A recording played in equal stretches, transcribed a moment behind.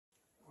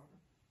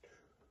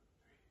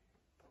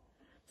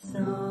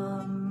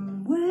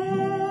Somewhere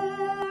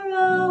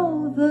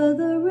over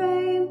the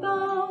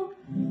rainbow,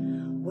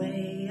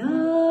 way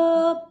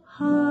up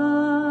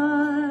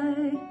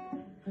high,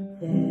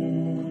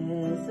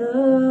 there's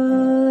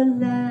a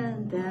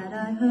land that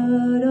I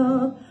heard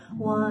of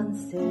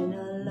once in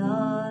a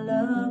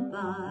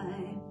lullaby.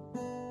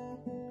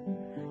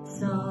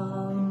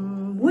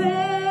 Somewhere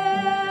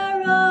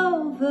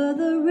over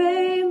the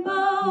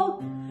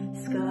rainbow,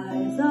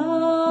 skies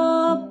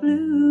are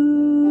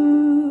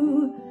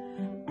blue,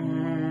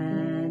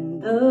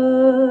 and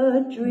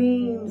the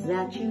dreams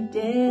that you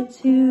dare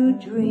to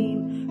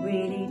dream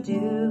really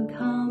do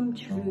come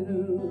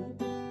true.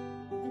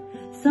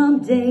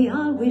 Someday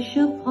I'll wish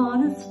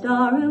upon a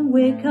star and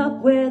wake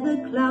up where the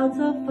clouds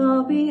are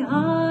far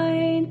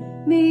behind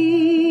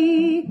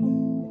me,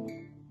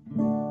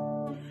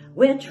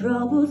 where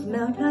troubles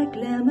melt like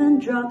lemon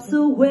drops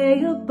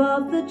away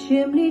above the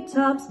chimney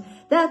tops.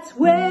 That's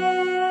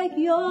where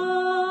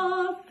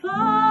you'll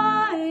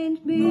find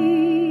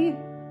me.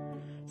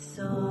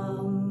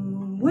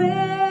 Somewhere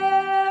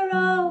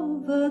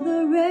over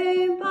the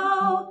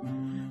rainbow,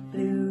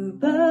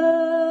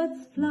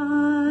 bluebirds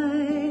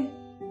fly.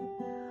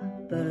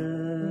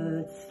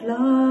 Birds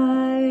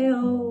fly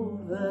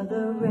over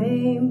the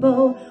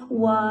rainbow.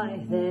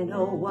 Why then,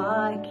 oh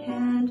why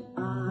can't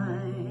I?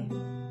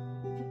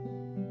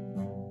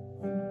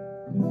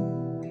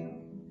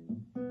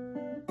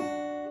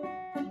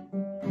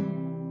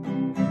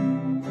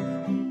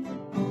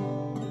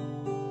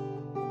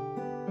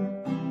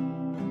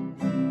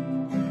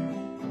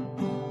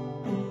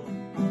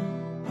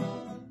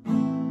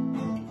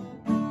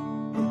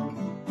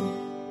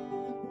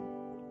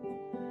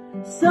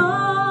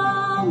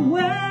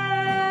 Somewhere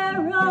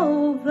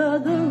over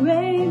the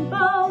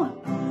rainbow,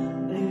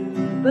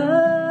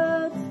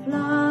 bluebirds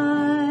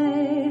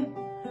fly.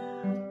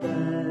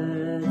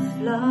 Birds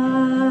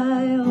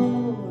fly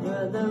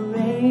over the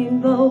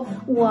rainbow.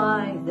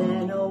 Why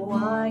then, oh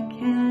why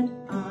can't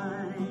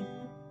I?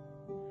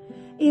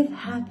 If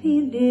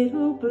happy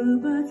little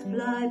bluebirds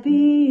fly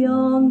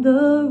beyond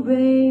the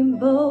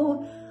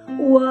rainbow,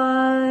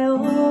 why